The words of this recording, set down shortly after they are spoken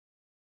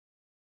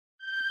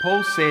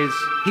Paul says,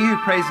 he who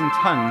prays in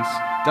tongues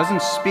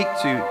doesn't speak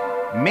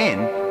to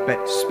men,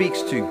 but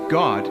speaks to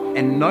God,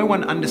 and no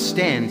one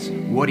understands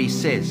what he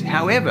says.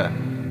 However,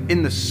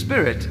 in the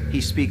Spirit,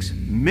 he speaks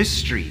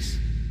mysteries.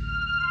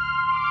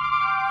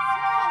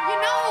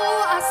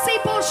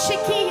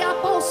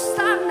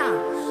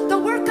 The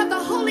work of the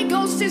Holy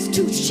Ghost is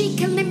to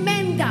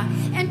shikalimenda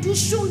and to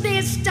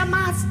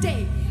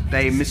shundestamaste.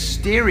 They're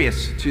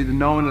mysterious to the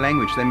known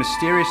language. They're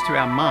mysterious to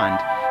our mind.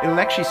 It'll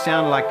actually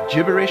sound like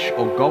gibberish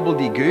or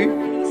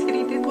gobbledygoo.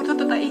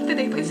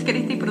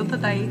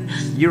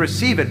 You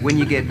receive it when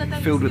you get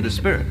filled with the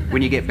Spirit,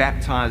 when you get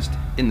baptized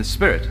in the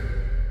Spirit.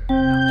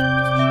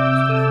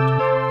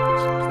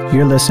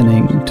 You're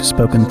listening to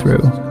Spoken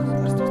Through,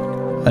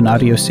 an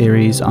audio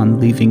series on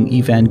leaving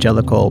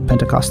evangelical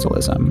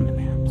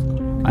Pentecostalism.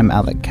 I'm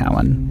Alec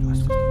Cowan.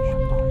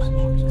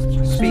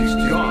 Speaks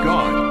to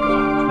God.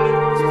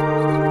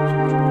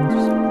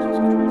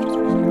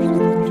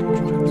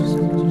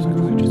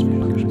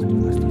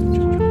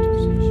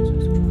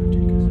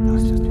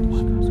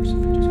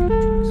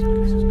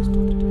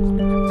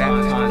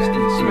 Baptized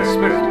in the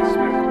Spirit.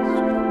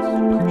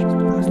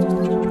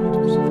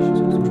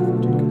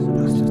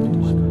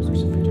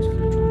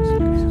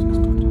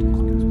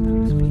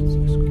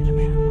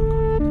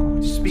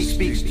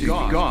 Speaks to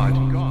God.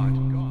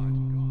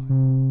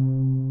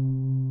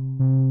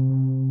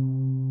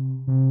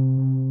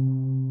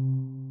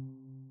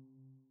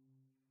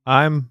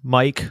 I'm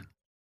Mike,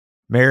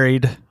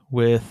 married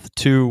with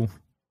two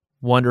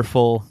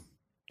wonderful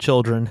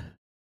children.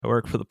 I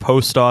work for the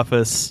post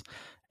office,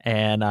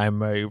 and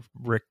I'm a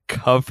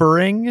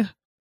recovering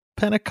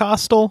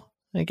Pentecostal,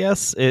 I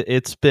guess.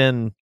 It's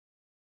been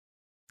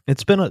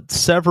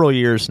several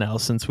years now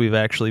since we've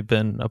actually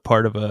been a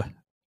part of a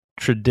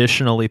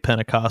traditionally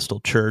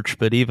Pentecostal church,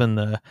 but even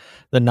the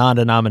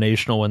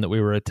non-denominational one that we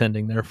were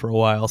attending there for a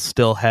while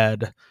still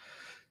had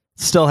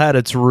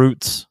its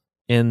roots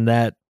in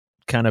that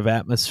kind of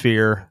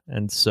atmosphere,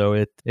 and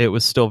so it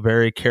was still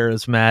very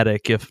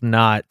charismatic.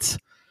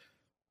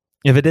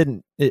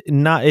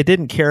 It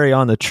didn't carry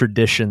on the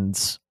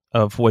traditions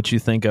of what you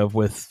think of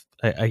with,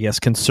 I guess,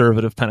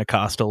 conservative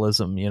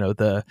Pentecostalism. You know,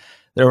 there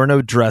were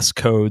no dress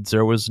codes,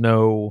 there was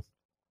no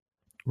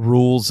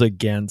rules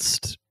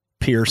against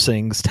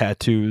piercings,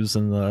 tattoos,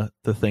 and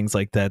the things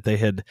like that. They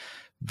had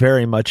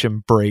very much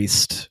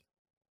embraced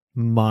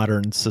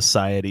modern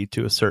society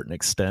to a certain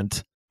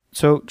extent.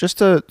 So just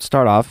to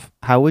start off,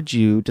 how would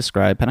you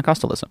describe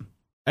Pentecostalism?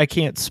 I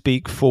can't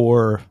speak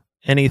for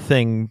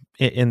anything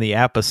in the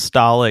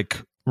apostolic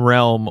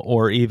realm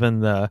or even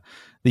the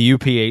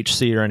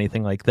UPHC or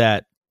anything like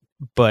that.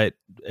 But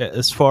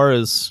as far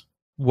as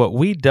what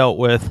we dealt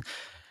with,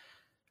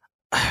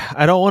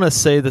 I don't want to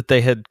say that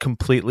they had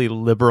completely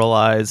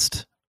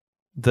liberalized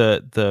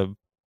the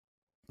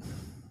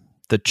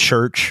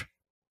church,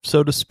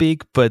 so to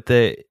speak, but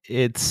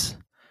it's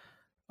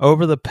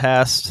over the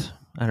past,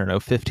 I don't know,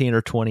 15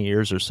 or 20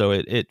 years or so,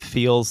 it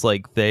feels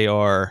like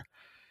they're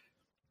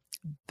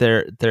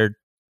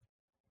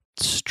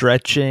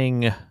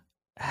stretching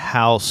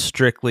how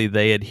strictly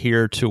they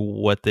adhere to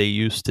what they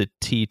used to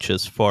teach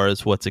as far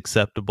as what's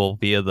acceptable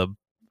via the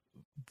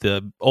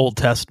Old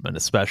Testament,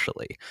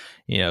 especially.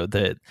 You know,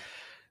 that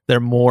they're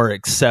more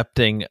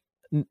accepting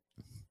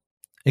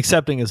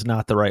is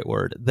not the right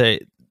word.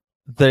 They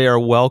are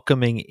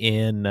welcoming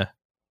in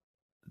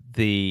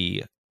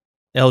the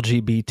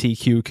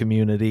LGBTQ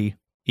community.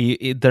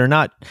 They're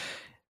not,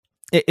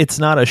 it's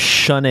not a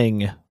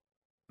shunning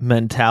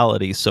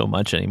mentality so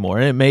much anymore.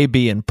 And it may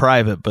be in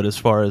private, but as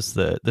far as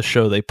the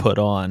show they put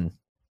on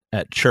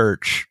at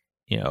church,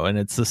 you know, and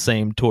it's the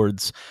same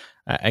towards,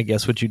 I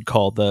guess, what you'd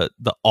call the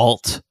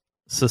alt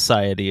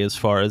society, as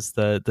far as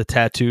the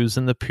tattoos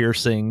and the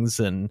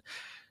piercings and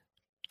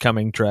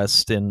coming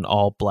dressed in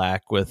all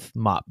black with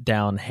mop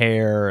down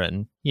hair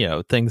and, you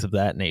know, things of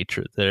that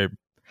nature. They're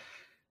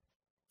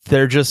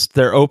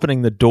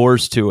opening the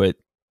doors to it,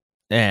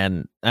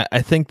 and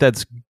I think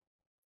that's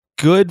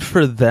good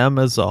for them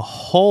as a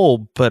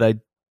whole, but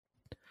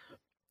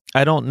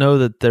I don't know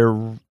that they're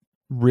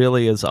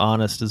really as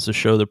honest as the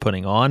show they're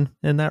putting on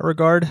in that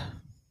regard.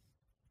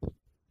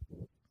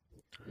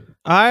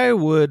 I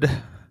would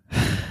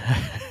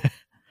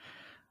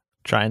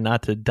try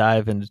not to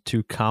dive into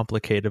too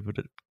complicated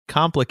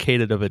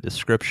of a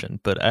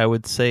description, but I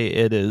would say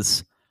it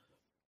is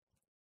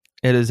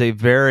a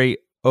very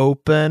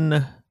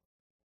open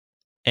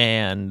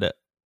and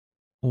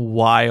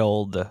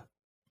wild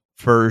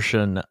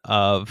version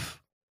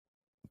of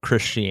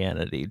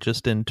Christianity,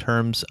 just in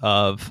terms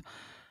of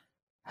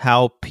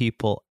how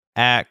people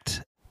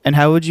act. And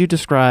how would you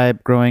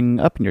describe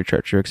growing up in your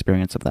church, your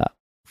experience of that?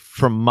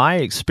 From my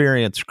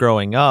experience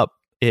growing up,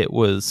 it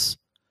is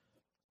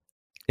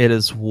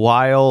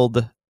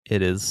wild,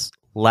 it is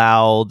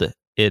loud,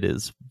 it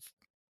is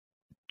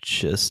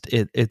just,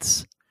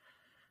 it's,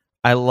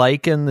 I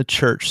liken the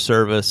church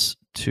service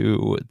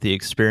to the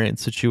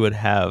experience that you would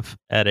have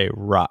at a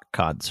rock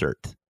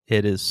concert.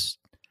 It is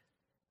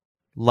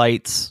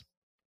lights,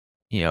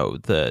 you know,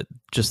 the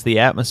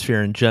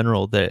atmosphere in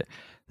general. That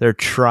they're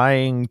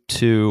trying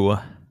to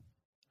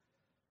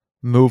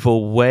move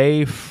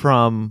away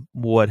from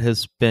what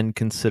has been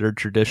considered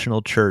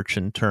traditional church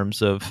in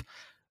terms of,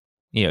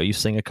 you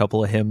sing a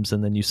couple of hymns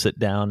and then you sit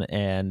down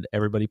and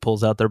everybody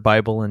pulls out their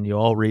Bible and you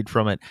all read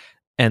from it.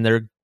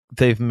 And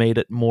they've made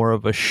it more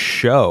of a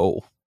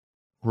show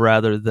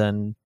rather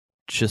than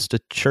just a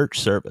church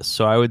service.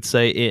 So I would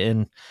say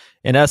in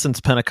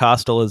essence,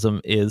 Pentecostalism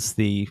is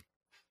the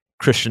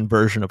Christian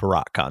version of a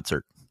rock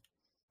concert.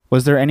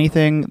 Was there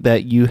anything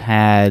that you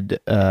had,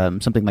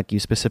 something like you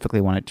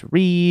specifically wanted to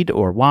read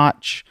or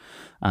watch,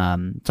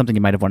 something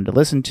you might have wanted to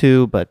listen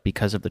to, but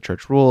because of the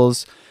church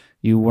rules,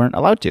 you weren't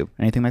allowed to?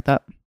 Anything like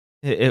that?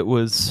 It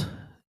was,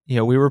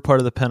 we were part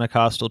of the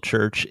Pentecostal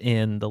church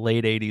in the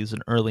late 80s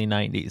and early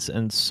 90s.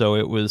 And so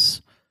it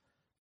was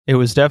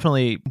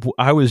definitely,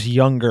 I was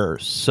younger,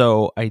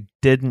 so I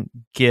didn't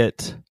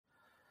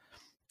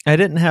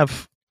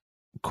have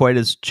quite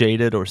as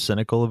jaded or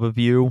cynical of a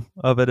view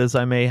of it as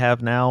I may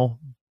have now.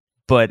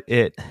 But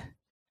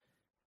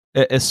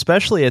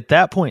especially at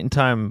that point in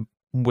time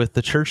with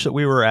the church that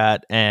we were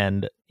at,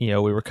 and, we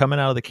were coming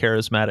out of the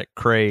charismatic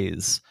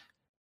craze,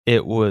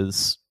 it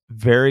was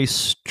very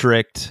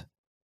strict,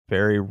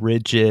 very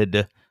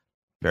rigid,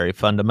 very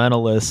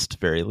fundamentalist,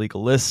 very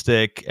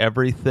legalistic.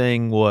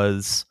 Everything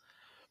was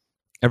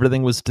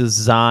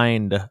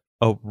designed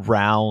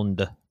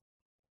around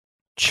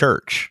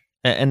church,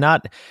 and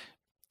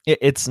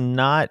it's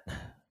not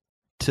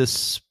to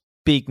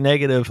speak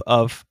negative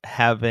of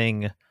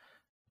having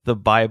the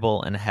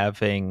Bible and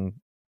having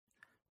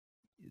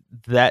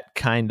that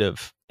kind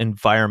of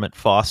environment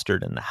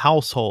fostered in the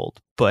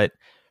household, but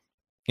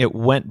it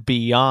went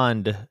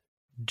beyond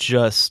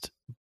just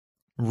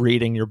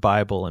reading your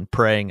Bible and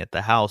praying at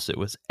the house. It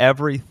was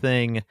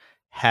everything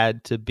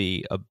had to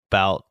be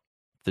about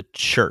the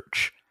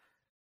church.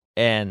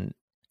 And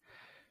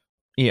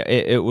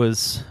it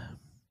was,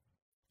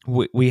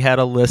 we had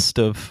a list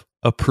of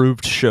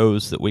approved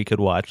shows that we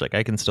could watch. Like,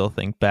 I can still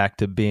think back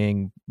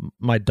to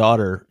my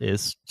daughter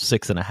is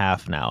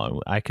 6.5 now, and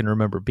I can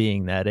remember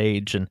being that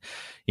age, and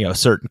a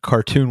certain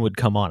cartoon would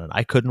come on and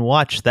I couldn't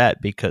watch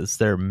that because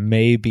there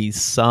may be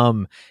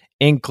some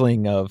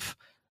inkling of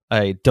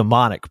a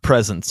demonic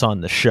presence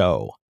on the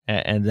show.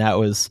 And that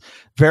was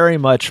very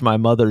much my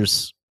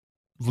mother's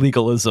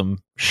legalism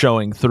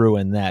showing through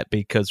in that,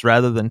 because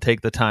rather than take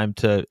the time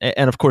to,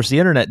 and of course the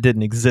internet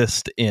didn't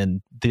exist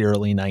in the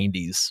early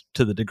 90s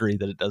to the degree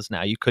that it does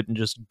now. You couldn't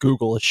just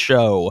Google a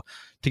show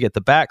to get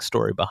the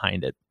backstory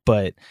behind it,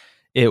 but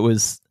it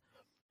was,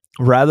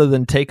 rather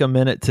than take a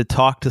minute to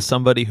talk to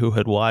somebody who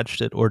had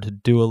watched it or to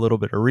do a little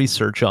bit of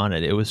research on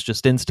it, it was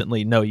just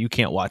instantly, no, you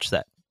can't watch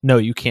that. No,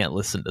 you can't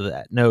listen to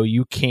that. No,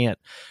 you can't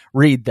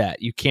read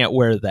that. You can't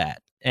wear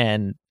that.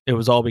 And it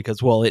was all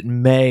because, well, it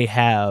may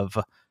have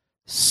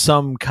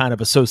some kind of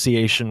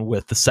association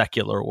with the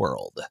secular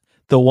world.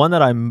 The one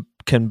that I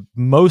can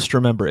most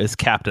remember is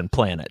Captain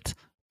Planet,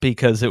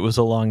 because it was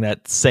along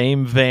that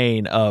same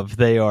vein of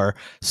they are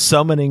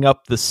summoning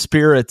up the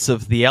spirits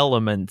of the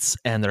elements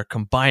and they're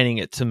combining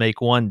it to make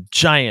one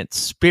giant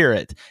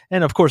spirit.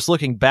 And of course,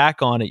 looking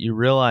back on it, you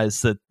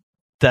realize that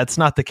that's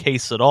not the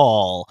case at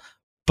all.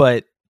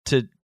 But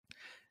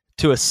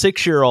to a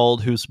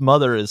 6-year-old whose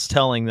mother is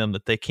telling them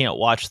that they can't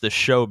watch this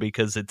show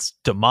because it's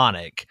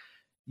demonic,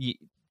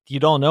 you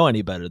don't know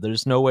any better.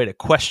 There's no way to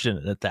question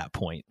it at that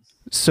point.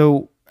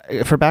 So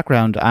for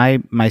background, I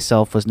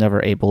myself was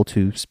never able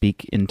to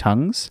speak in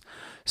tongues.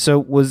 So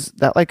was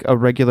that like a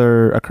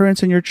regular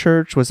occurrence in your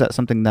church? Was that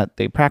something that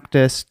they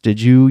practiced?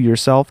 Did you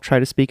yourself try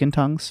to speak in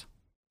tongues?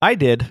 I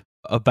did,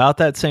 about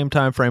that same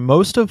time frame.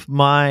 Most of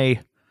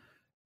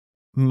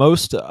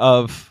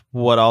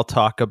what I'll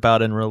talk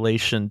about in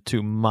relation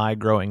to my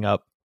growing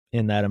up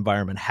in that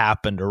environment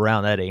happened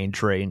around that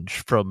age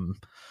range, from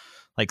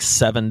like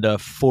 7 to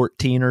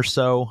 14 or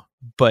so.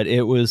 But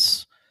it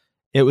was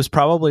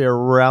probably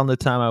around the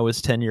time I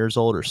was 10 years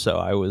old or so.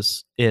 I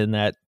was in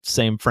that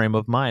same frame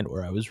of mind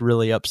where I was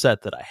really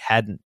upset that I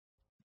hadn't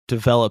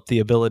developed the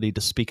ability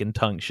to speak in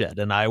tongues yet.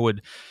 And I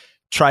would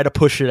try to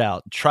push it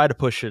out.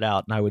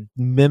 And I would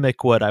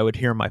mimic what I would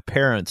hear my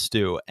parents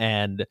do.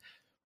 And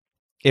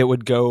it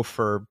would go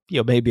for,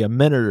 maybe a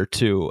minute or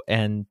two.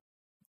 And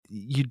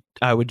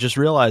I would just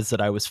realize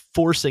that I was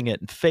forcing it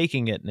and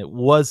faking it. And it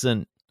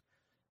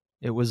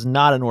was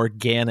not an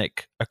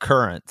organic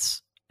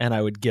occurrence. And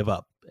I would give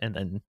up and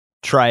then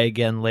try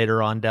again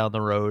later on down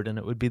the road, and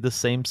it would be the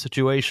same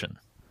situation.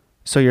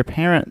 So your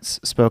parents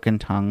spoke in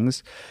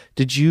tongues.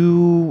 Did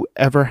you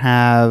ever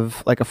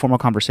have like a formal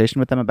conversation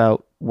with them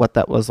about what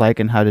that was like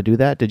and how to do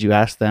that? Did you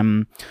ask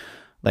them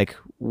like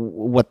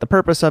what the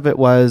purpose of it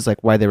was,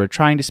 like why they were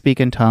trying to speak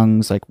in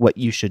tongues, like what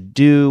you should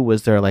do?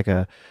 Was there like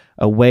a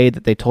way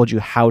that they told you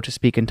how to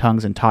speak in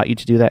tongues and taught you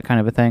to do that kind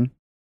of a thing?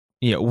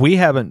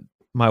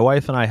 My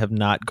wife and I have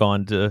not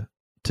gone to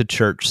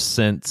church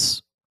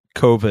since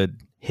COVID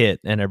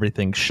hit and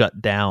everything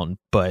shut down.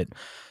 But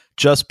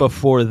just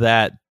before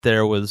that,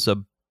 there was a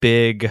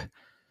big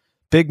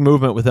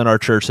movement within our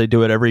church. They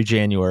do it every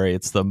January.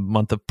 It's the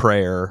month of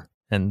prayer.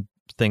 And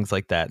things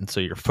like that. And so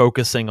you're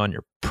focusing on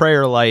your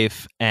prayer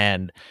life,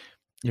 and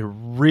you're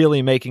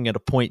really making it a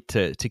point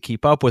to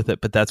keep up with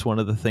it. But that's one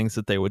of the things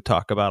that they would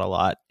talk about a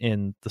lot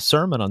in the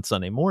sermon on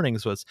Sunday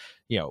mornings was,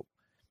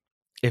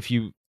 if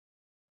you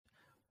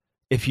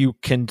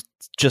can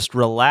just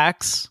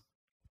relax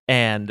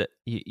and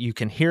you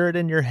can hear it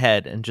in your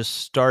head and just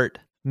start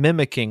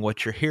mimicking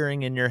what you're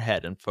hearing in your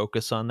head and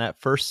focus on that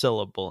first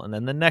syllable, and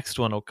then the next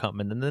one will come,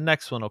 and then the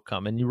next one will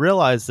come, and you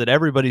realize that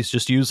everybody's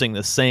just using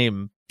the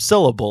same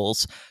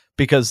syllables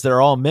because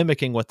they're all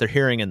mimicking what they're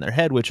hearing in their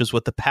head, which is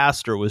what the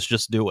pastor was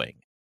just doing.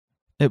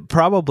 It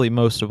probably,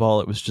 most of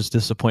all, it was just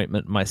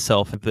disappointment in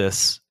myself,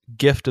 this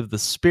gift of the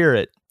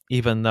Spirit,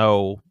 even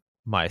though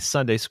my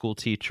Sunday school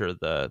teacher,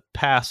 the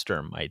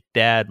pastor, my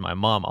dad, my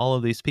mom, all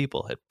of these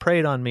people had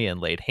prayed on me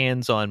and laid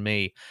hands on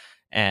me,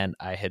 and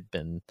I had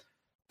been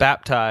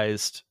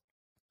baptized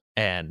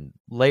and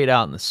laid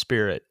out in the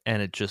Spirit,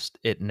 and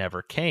it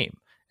never came.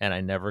 And I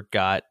never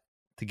got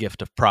the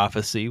gift of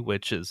prophecy,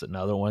 which is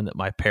another one that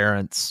my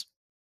parents,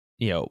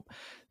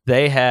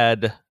 they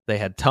had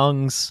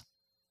tongues,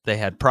 they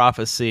had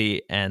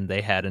prophecy, and they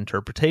had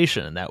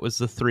interpretation. And that was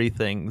the three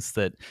things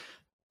that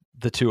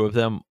the two of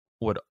them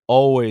would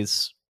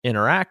always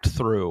interact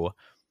through.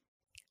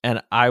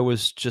 And I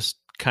was just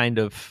kind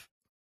of,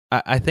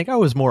 I think I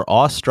was more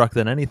awestruck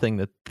than anything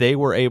that they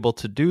were able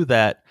to do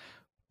that.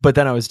 But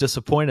then I was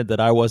disappointed that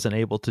I wasn't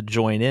able to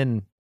join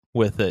in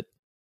with it,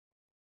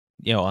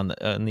 on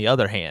the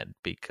other hand,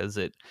 because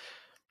I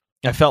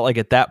felt like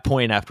at that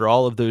point, after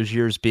all of those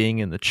years being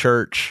in the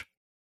church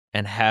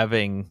and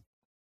having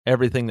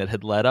everything that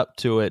had led up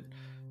to it,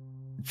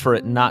 for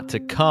it not to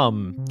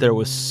come, there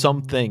was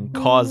something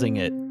causing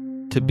it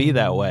to be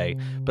that way.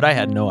 But I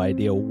had no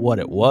idea what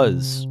it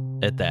was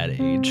at that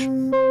age.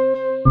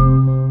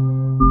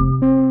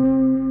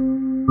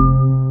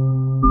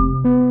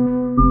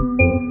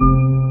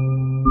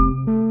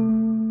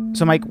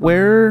 So, Mike,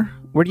 where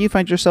do you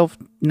find yourself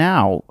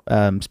now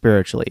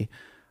spiritually?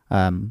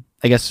 I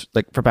guess,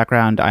 like, for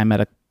background, I'm at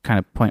a kind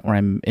of point where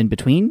I'm in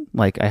between.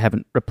 Like, I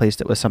haven't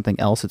replaced it with something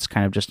else. It's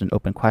kind of just an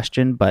open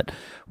question. But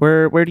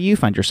where do you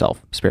find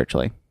yourself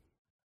spiritually?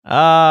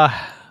 I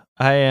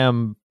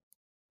am,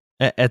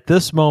 at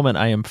this moment,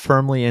 I am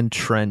firmly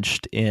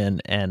entrenched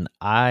in, and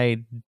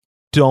I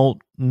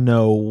don't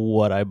know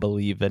what I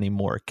believe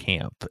anymore,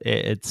 camp.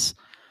 I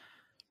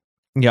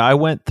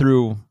went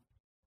through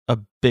a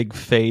big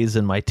phase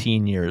in my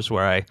teen years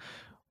where I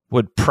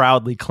would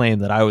proudly claim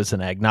that I was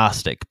an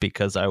agnostic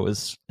because I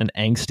was an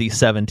angsty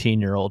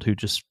 17-year-old who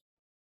just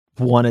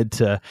wanted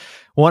to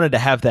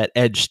have that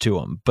edge to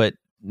him. But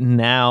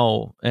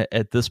now,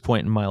 at this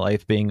point in my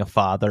life, being a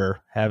father,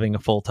 having a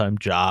full-time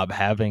job,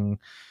 having,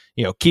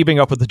 keeping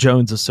up with the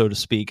Joneses, so to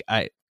speak,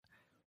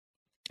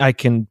 I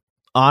can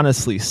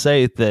honestly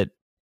say that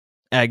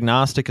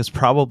agnostic is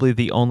probably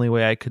the only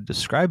way I could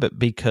describe it,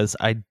 because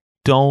I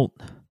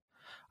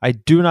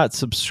do not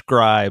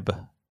subscribe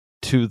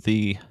to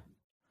the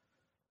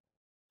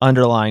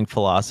underlying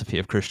philosophy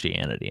of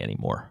Christianity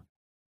anymore.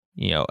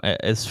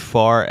 As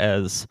far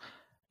as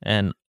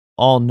an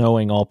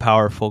all-knowing,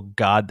 all-powerful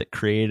God that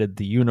created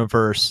the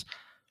universe,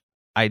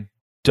 I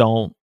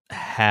don't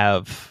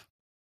have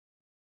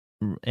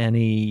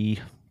any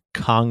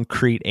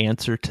concrete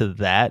answer to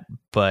that.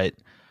 But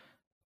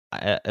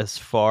as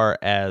far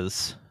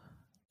as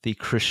the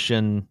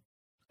Christian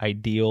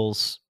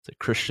ideals, the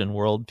Christian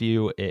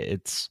worldview,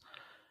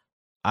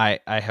 I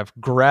have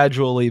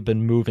gradually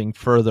been moving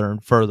further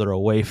and further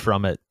away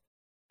from it,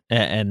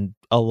 and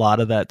a lot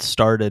of that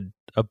started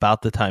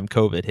about the time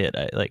COVID hit.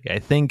 I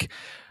think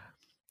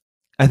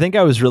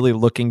I was really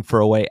looking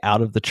for a way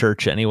out of the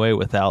church anyway,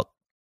 without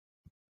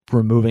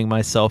removing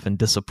myself and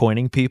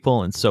disappointing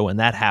people. And so when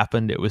that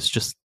happened, it was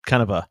just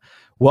kind of a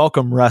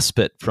welcome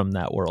respite from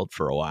that world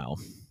for a while.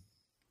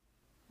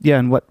 Yeah,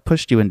 and what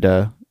pushed you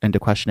into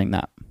questioning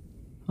that?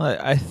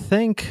 I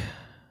think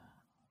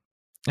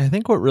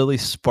what really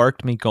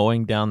sparked me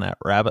going down that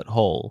rabbit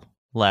hole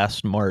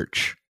last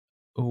March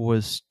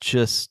was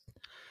just,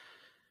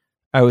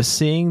 I was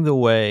seeing the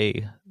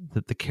way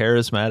that the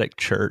charismatic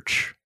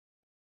church,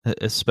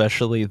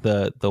 especially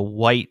the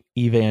white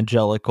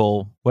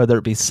evangelical, whether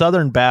it be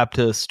Southern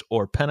Baptist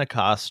or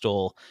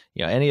Pentecostal,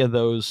 any of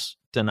those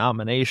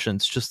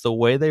denominations, just the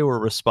way they were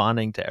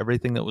responding to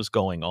everything that was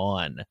going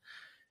on,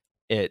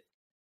 it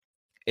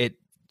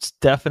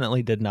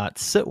definitely did not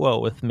sit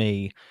well with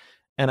me.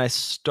 And I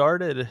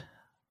started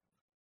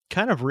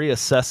kind of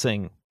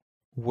reassessing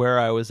where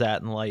I was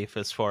at in life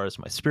as far as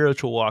my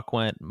spiritual walk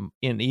went.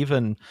 And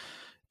even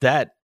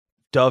that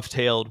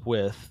dovetailed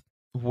with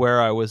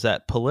where I was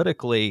at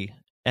politically.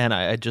 And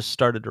I just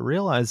started to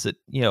realize that,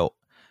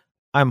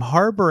 I'm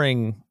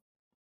harboring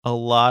a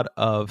lot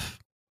of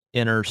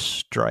inner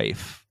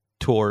strife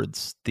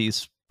towards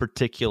these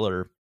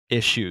particular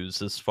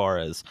issues, as far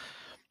as,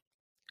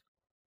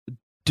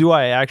 do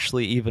I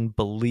actually even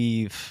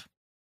believe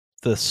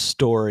the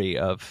story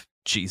of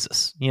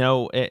Jesus?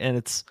 And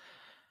it's,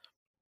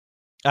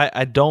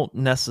 I don't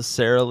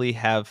necessarily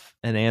have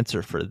an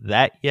answer for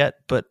that yet,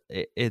 but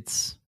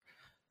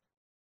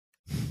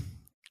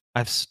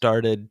I've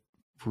started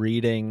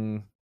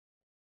reading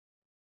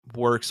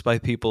works by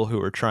people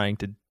who are trying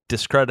to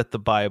discredit the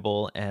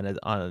Bible, and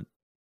on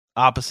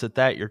opposite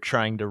that, you're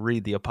trying to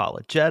read the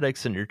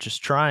apologetics, and you're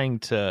just trying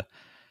to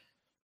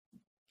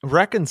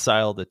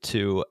reconcile the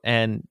two.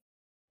 And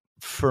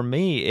for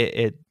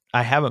me,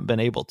 I haven't been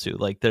able to.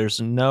 Like,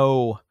 there's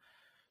no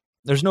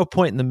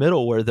point in the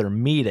middle where they're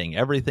meeting.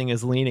 Everything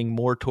is leaning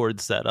more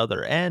towards that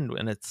other end,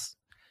 and it's,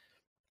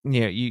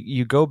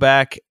 you go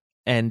back,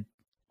 and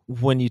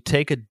when you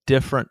take a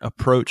different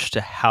approach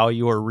to how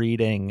you're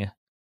reading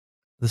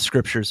the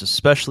scriptures,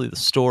 especially the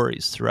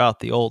stories throughout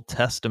the Old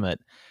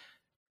Testament,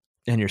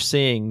 and you're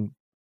seeing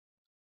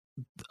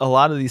a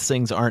lot of these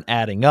things aren't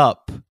adding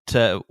up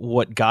to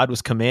what God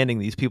was commanding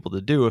these people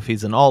to do. If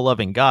he's an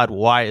all-loving God,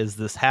 why is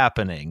this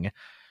happening?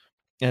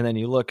 And then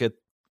you look at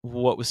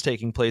what was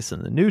taking place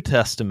in the New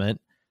Testament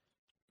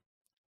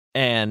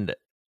and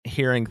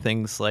hearing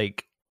things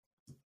like,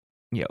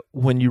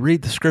 when you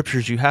read the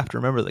scriptures, you have to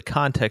remember the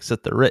context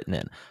that they're written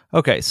in.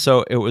 Okay,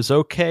 so it was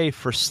okay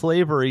for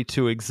slavery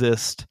to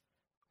exist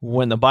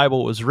when the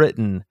Bible was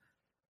written,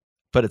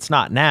 but it's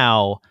not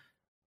now.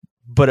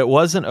 But it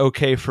wasn't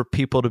okay for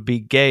people to be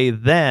gay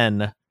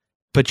then,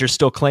 but you're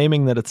still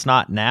claiming that it's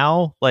not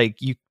now. Like,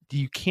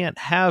 you can't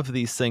have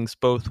these things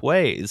both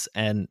ways.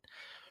 And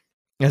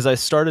as I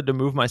started to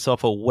move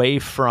myself away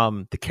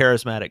from the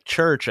charismatic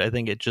church, I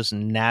think it just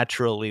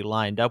naturally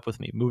lined up with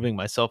me moving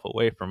myself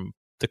away from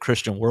the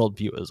Christian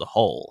worldview as a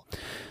whole.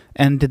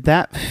 And did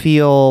that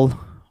feel,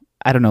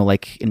 I don't know,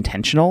 like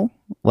intentional?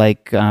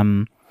 Like,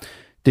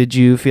 did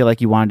you feel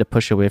like you wanted to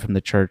push away from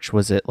the church?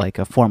 Was it like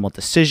a formal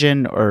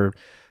decision, or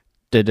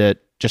did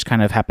it just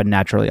kind of happen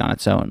naturally on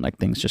its own? Like,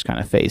 things just kind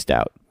of phased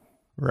out?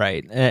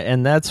 Right.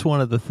 And that's one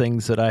of the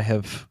things that I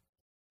have,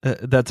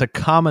 that's a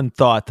common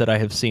thought that I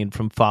have seen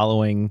from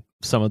following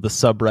some of the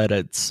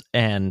subreddits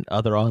and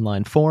other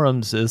online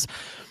forums, is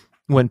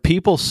when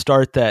people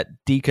start that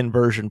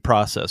deconversion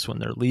process, when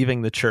they're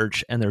leaving the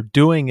church and they're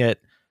doing it,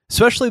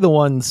 especially the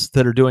ones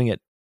that are doing it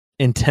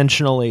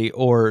intentionally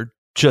or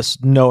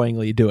just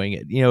knowingly doing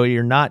it,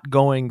 you're not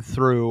going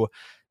through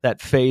that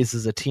phase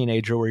as a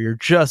teenager where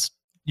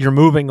you're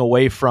moving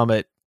away from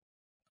it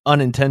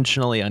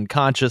unintentionally,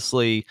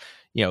 unconsciously.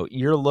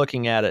 You're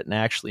looking at it and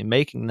actually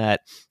making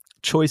that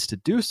choice to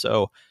do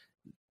so.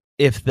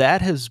 If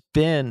that has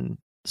been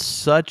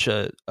such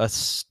a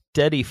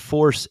steady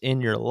force in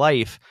your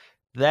life,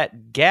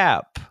 that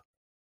gap,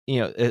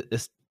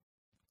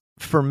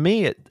 for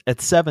me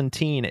at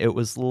 17, it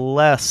was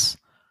less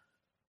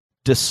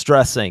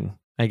distressing,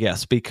 I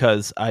guess,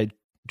 because I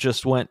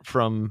just went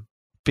from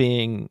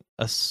being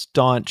a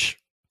staunch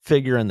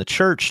figure in the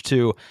church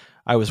to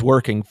I was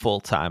working full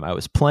time. I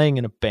was playing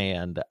in a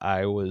band.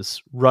 I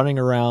was running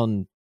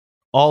around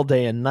all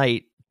day and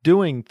night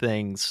doing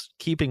things,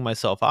 keeping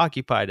myself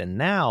occupied. And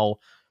now,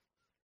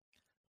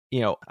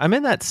 I'm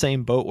in that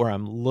same boat where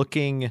I'm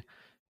looking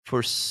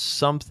for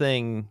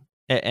something,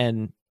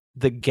 and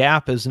the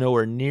gap is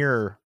nowhere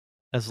near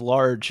as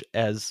large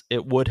as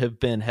it would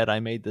have been had I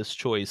made this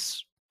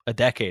choice a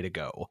decade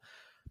ago.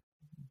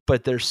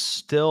 But there's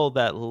still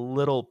that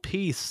little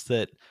piece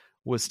that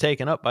was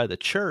taken up by the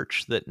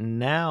church that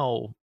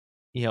now,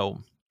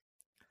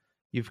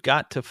 you've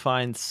got to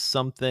find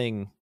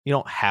something. You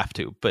don't have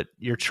to, but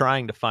you're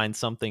trying to find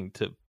something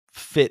to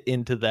fit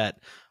into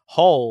that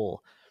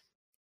hole.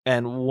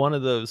 And one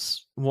of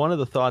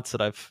the thoughts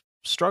that I've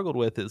struggled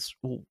with is,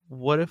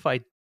 what if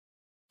I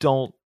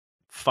don't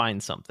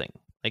find something?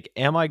 Like,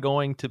 am I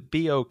going to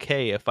be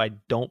okay if I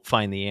don't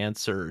find the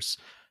answers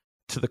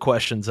to the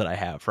questions that I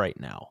have right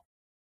now?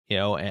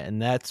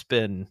 And that's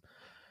been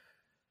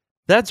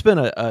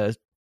a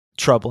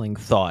troubling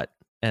thought,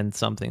 and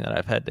something that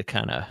I've had to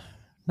kind of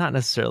not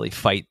necessarily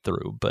fight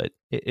through, but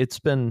it's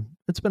been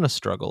a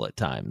struggle at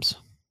times.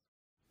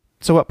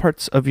 So what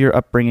parts of your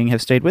upbringing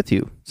have stayed with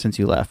you since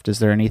you left? Is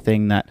there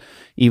anything that,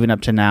 even up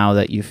to now,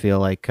 that you feel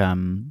like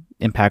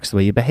impacts the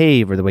way you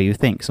behave or the way you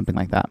think, something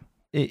like that?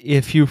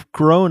 If you've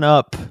grown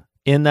up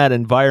in that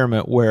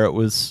environment where it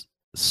was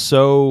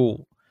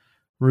so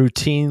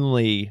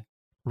routinely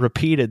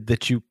repeated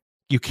that you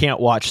can't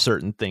watch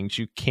certain things,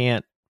 you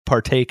can't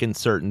partake in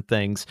certain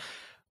things,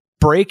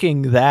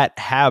 breaking that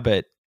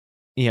habit,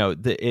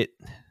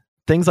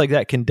 things like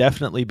that can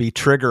definitely be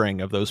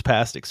triggering of those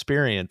past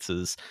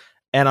experiences.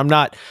 And I'm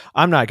not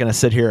going to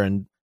sit here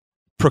and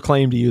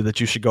proclaim to you that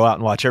you should go out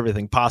and watch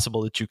everything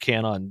possible that you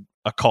can on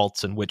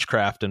occults and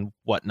witchcraft and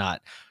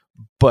whatnot.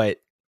 But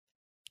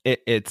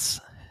it's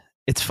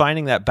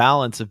finding that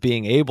balance of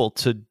being able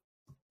to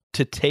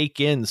take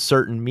in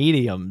certain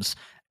mediums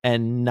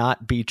and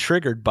not be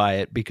triggered by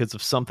it because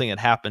of something that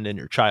happened in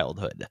your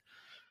childhood.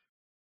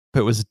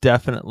 It was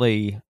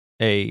definitely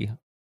a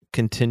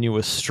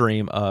continuous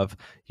stream of,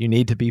 you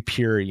need to be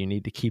pure, you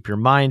need to keep your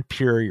mind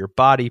pure, your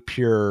body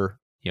pure,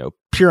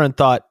 pure in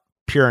thought,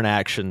 pure in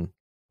action,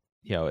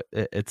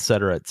 et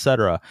cetera, et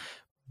cetera.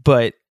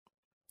 But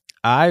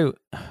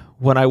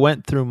when I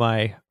went through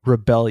my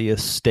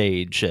rebellious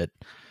stage at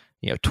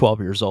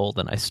 12 years old,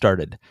 and I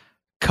started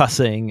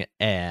cussing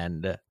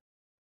and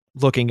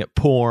looking at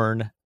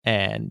porn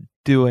and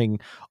doing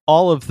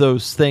all of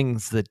those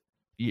things that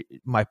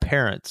my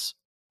parents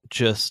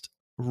just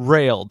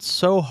railed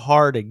so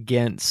hard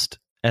against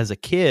as a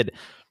kid.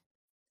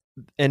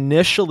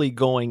 Initially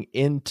going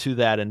into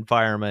that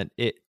environment,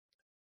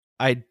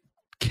 I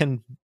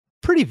can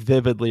pretty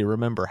vividly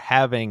remember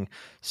having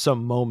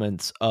some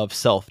moments of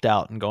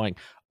self-doubt and going,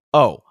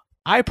 oh,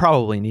 I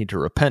probably need to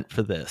repent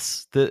for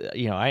this.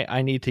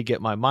 I need to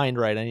get my mind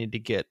right. I need to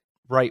get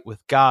right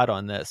with God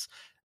on this.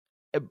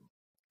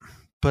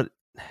 But,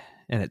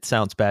 and it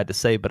sounds bad to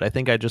say, but I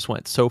think I just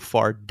went so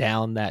far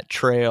down that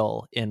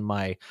trail in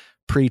my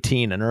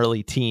preteen and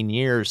early teen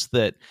years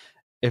that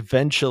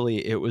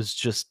eventually it was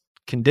just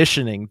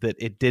conditioning that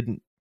it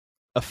didn't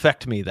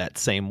affect me that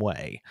same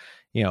way.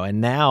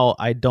 And now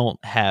I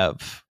don't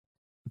have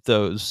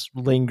those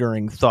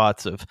lingering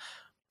thoughts of,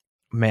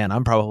 man,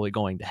 I'm probably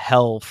going to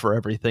hell for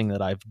everything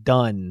that I've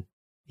done,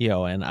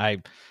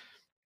 and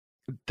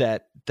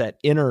that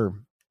inner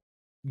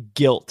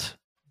guilt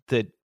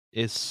that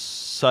is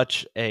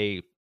such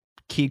a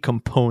key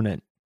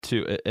component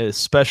to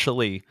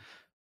especially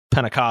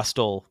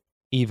Pentecostal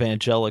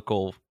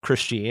evangelical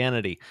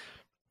Christianity.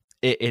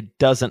 It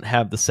doesn't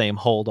have the same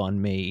hold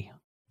on me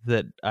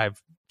that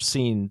I've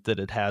seen that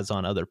it has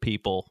on other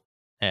people.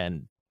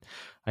 And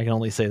I can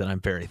only say that I'm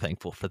very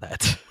thankful for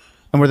that.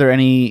 And were there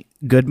any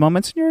good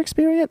moments in your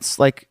experience?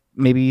 Like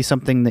maybe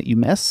something that you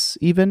miss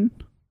even?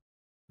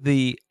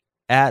 The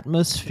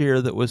atmosphere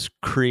that was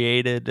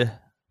created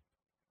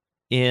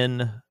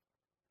in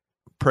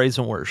praise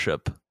and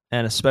worship,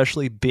 and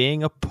especially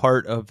being a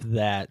part of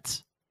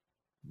that,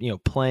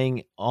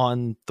 playing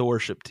on the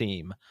worship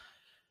team,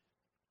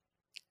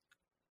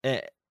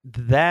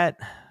 that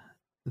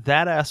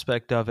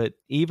aspect of it,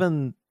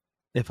 even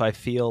if I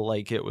feel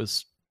like it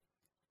was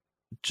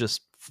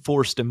just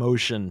forced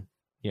emotion,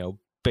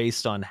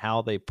 based on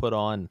how they put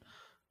on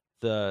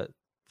the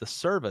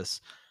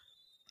service,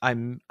 I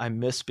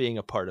miss being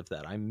a part of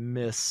that. I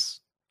miss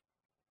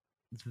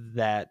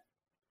that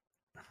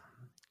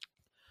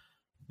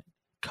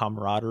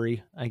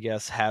camaraderie, I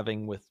guess,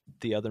 having with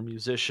the other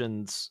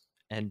musicians,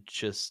 and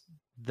just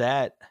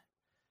that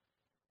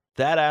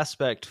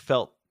aspect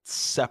felt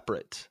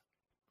separate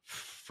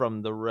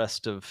from the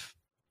rest of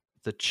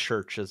the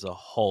church as a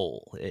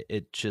whole.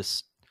 It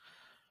just,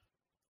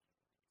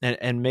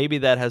 and maybe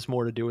that has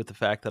more to do with the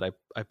fact that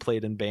I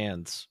played in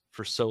bands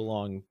for so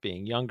long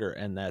being younger,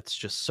 and that's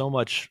just so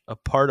much a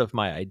part of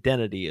my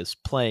identity is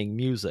playing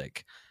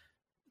music,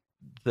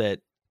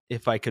 that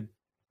if I could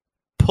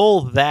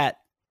pull that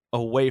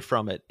away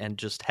from it and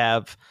just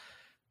have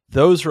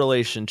those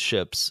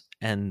relationships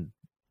and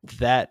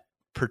that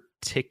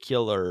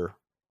particular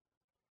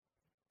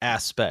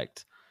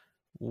aspect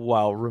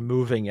while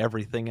removing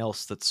everything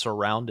else that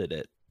surrounded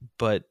it.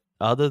 But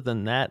other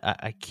than that,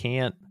 I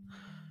can't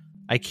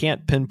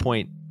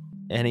pinpoint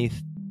any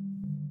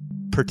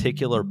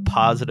particular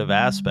positive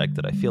aspect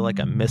that I feel like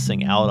I'm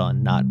missing out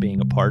on not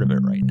being a part of it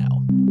right now.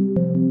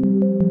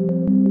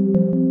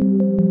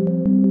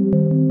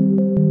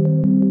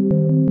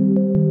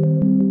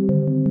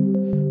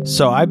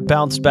 So I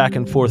bounced back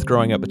and forth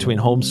growing up between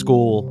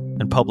homeschool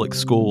and public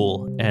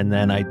school, and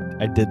then I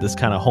did this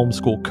kind of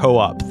homeschool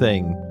co-op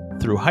thing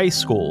through high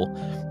school,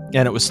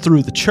 and it was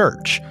through the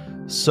church.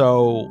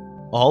 So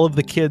all of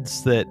the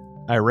kids that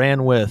I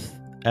ran with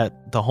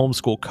at the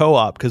homeschool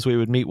co-op, because we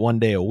would meet one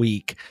day a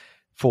week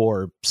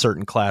for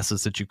certain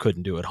classes that you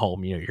couldn't do at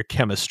home, your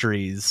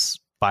chemistries,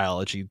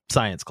 biology,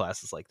 science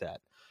classes like that.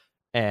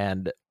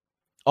 And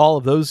all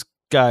of those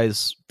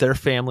guys, their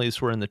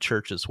families were in the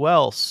church as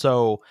well.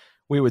 So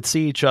we would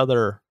see each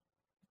other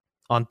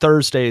on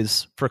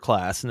Thursdays for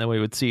class, and then we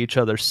would see each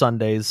other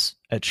Sundays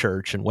at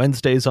church and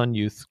Wednesdays on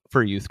youth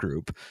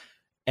group.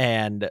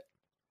 And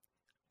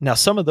now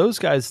some of those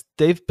guys,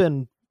 they've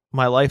been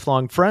my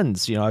lifelong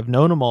friends. I've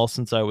known them all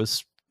since I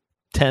was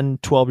 10,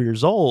 12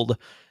 years old,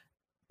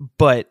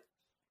 but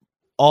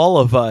all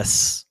of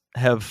us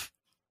have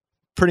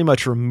pretty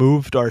much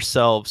removed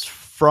ourselves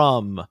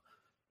from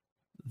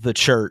the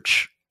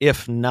church,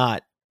 if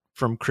not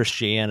from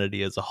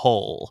Christianity as a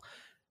whole.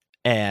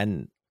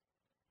 And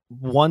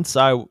when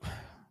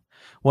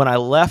I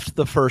left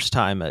the first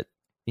time at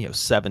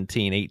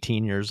 17,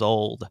 18 years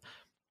old,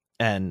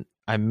 and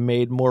I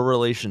made more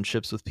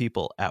relationships with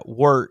people at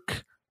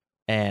work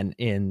and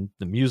in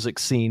the music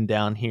scene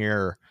down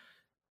here,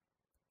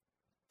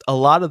 a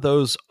lot of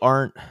those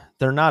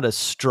they're not as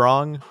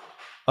strong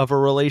of a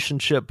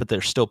relationship, but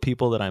they're still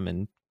people that I'm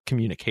in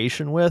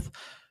communication with.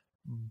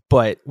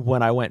 But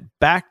when I went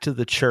back to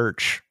the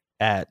church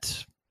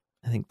at,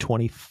 I think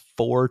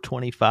 24,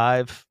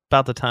 25,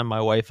 about the time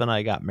my wife and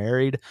I got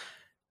married,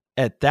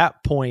 at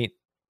that point,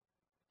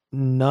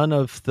 none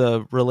of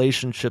the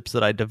relationships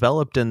that I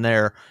developed in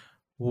there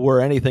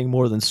were anything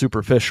more than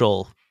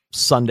superficial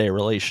Sunday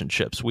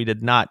relationships. We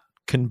did not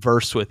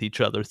converse with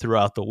each other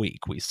throughout the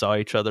week. We saw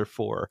each other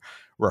for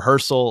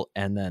rehearsal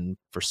and then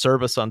for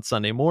service on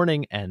Sunday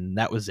morning, and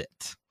that was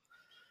it.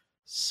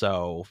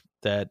 So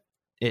that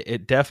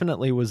it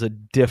definitely was a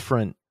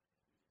different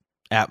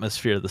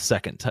atmosphere the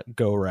second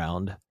go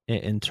round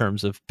in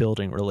terms of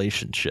building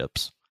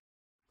relationships.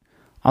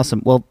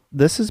 Awesome. Well,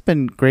 this has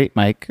been great,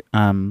 Mike.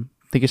 Thank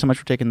you so much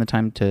for taking the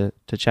time to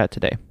chat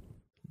today.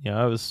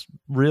 I was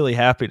really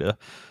happy to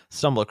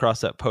stumble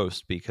across that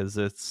post because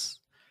it's,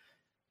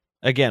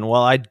 again,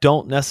 while I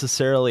don't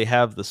necessarily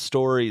have the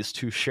stories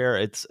to share,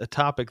 it's a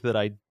topic that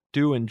I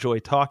do enjoy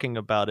talking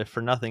about. If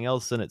for nothing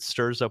else, then it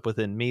stirs up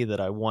within me that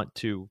I want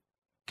to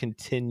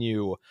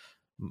continue.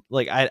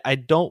 Like, I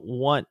don't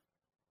want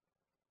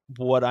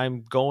what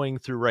I'm going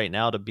through right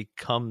now to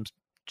become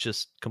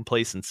just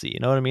complacency. You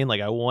know what I mean?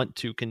 Like, I want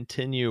to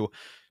continue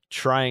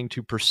trying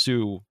to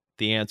pursue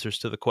the answers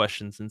to the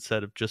questions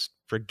instead of just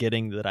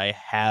forgetting that I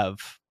have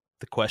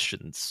the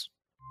questions.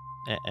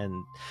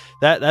 And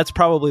that's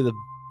probably the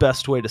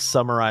best way to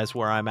summarize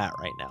where I'm at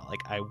right now. Like,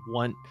 I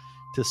want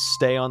to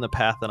stay on the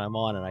path that I'm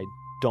on, and I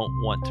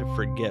don't want to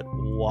forget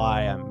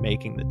why I'm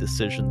making the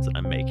decisions that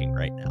I'm making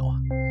right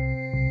now.